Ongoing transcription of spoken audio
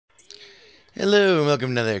Hello, and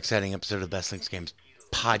welcome to another exciting episode of the Best Links Games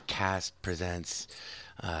podcast presents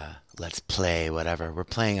Let's Play, whatever. We're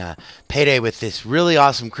playing Payday with this really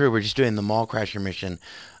awesome crew. We're just doing the mallcrasher mission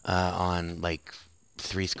on like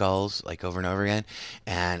 3 skulls, like over and over again.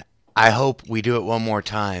 And I hope we do it one more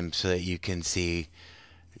time so that you can see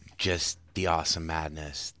just the awesome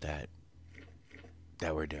madness that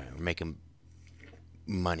we're doing. We're making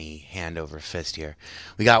money hand over fist here.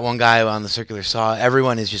 We got one guy on the circular saw.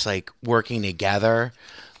 Everyone is just like working together,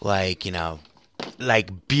 like, you know,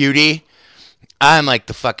 like beauty. I'm like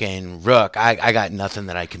the fucking rook. I got nothing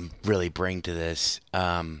that I can really bring to this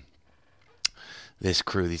this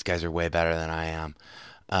crew. These guys are way better than I am.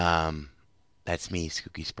 That's me,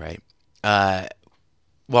 Skooky Sprite.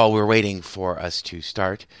 While we're waiting for us to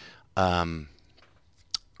start,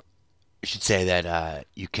 I should say that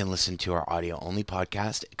you can listen to our audio-only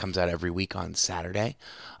podcast. It comes out every week on Saturday.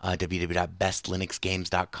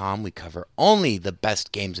 www.bestlinuxgames.com. We cover only the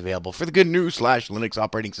best games available for the good news / Linux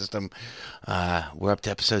operating system. We're up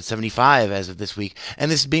to episode 75 as of this week.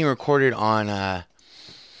 And this is being recorded on,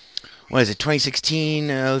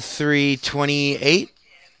 2016-03-28.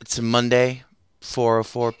 It's a Monday,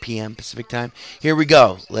 4:04 p.m. Pacific time. Here we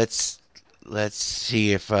go. Let's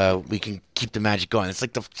see if we can keep the magic going. It's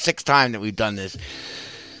like the 6th time that we've done this.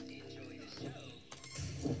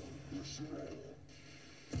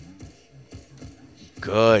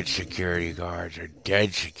 Good security guards are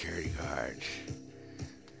dead security guards.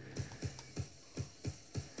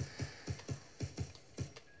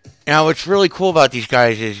 Now, what's really cool about these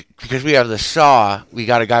guys is because we have the saw, we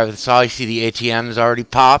got a guy with a saw. You see the ATM is already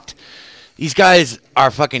popped. These guys are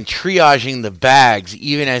fucking triaging the bags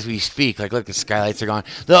even as we speak. Like, look, the skylights are gone.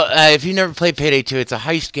 Though, if you've never played Payday 2, it's a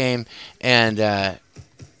heist game, and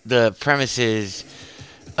the premises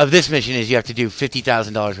of this mission is you have to do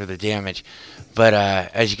 $50,000 worth of damage. But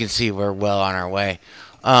as you can see, we're well on our way.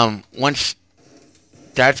 Once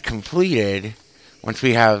that's completed, once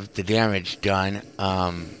we have the damage done,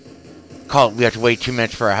 we have to wait 2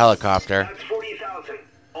 minutes for a helicopter. That's 40,000.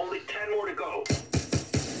 Only 10 more to go.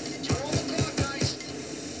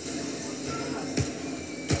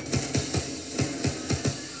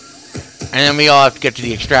 And then we all have to get to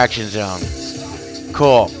the extraction zone.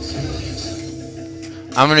 Cool.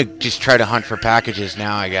 I'm going to just try to hunt for packages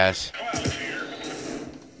now, I guess.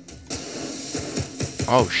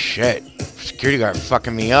 Oh, shit. Security guard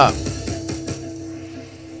fucking me up.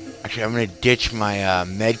 Actually, I'm going to ditch my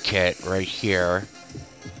med kit right here.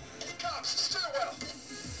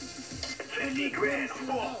 50 grand.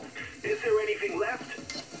 Whoa. Is there anything left?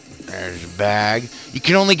 There's a bag. You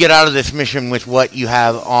can only get out of this mission with what you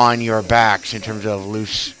have on your backs in terms of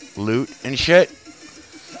loose loot and shit.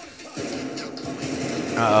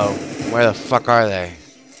 Uh-oh. Where the fuck are they?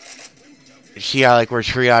 See how, like, we're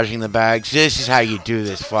triaging the bags? This is how you do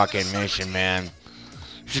this fucking mission, man.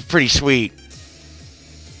 This is pretty sweet.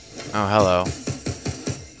 Oh, hello.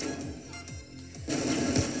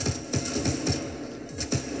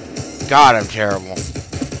 God, I'm terrible.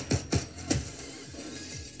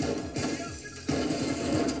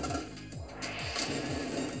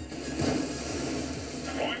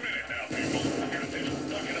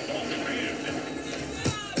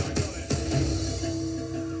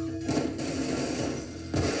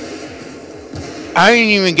 I didn't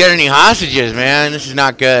even get any hostages, man. This is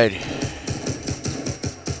not good.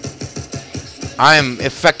 I am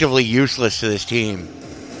effectively useless to this team.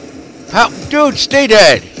 How? Dude, stay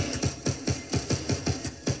dead.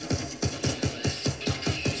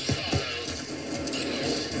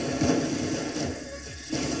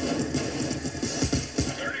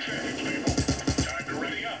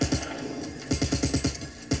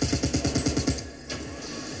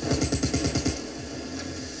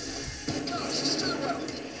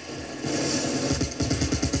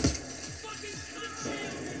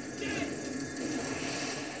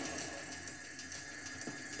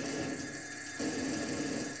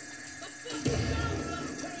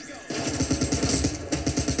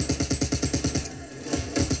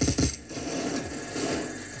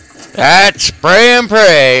 That's spray and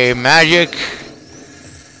pray magic.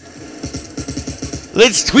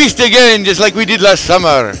 Let's twist again just like we did last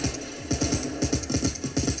summer.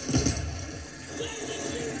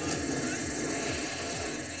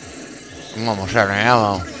 I'm almost out of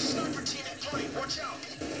ammo.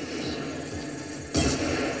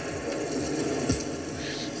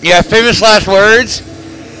 Yeah, famous last words.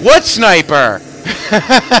 What sniper?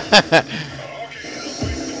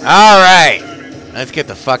 Alright. Let's get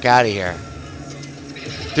the fuck out of here.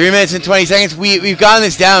 3 minutes and 20 seconds. We've gotten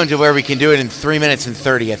this down to where we can do it in 3 minutes and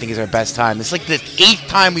 30, I think is our best time. It's like the 8th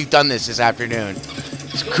time we've done this afternoon.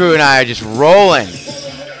 This crew and I are just rolling.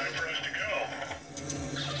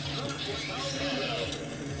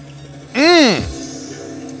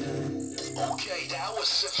 Okay, that was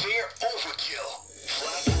severe overkill.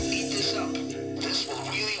 Flap, eat this up. This will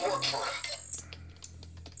really work for him.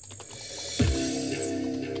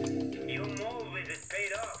 Your move visit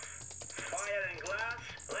paid off. Fire and glass,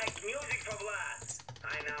 like music for Vlad.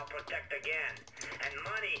 I now protect again. And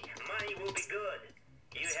money will be good.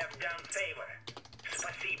 You have done favor.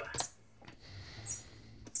 Spasiba.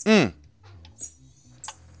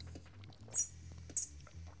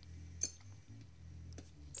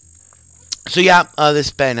 So yeah, this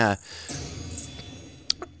has been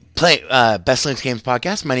Best Linux Games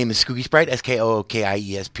podcast. My name is Skooky Sprite,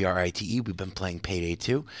 SKOOKIESPRITE. We've been playing Payday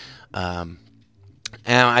 2. And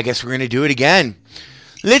I guess we're going to do it again.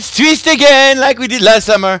 Let's twist again like we did last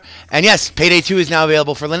summer. And yes, Payday 2 is now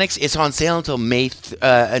available for Linux. It's on sale until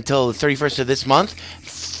until the 31st of this month.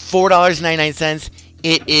 $4.99.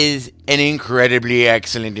 It is an incredibly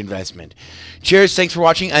excellent investment. Cheers, thanks for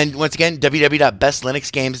watching, and once again,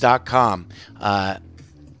 www.bestlinuxgames.com.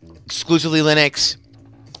 Exclusively Linux,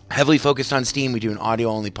 heavily focused on Steam. We do an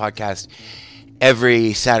audio-only podcast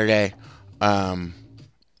every Saturday.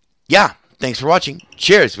 Yeah, thanks for watching.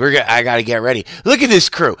 Cheers. I got to get ready. Look at this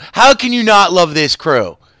crew. How can you not love this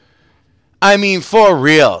crew? I mean, for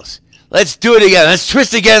reals. Let's do it again. Let's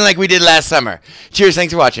twist again like we did last summer. Cheers,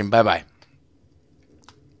 thanks for watching. Bye-bye.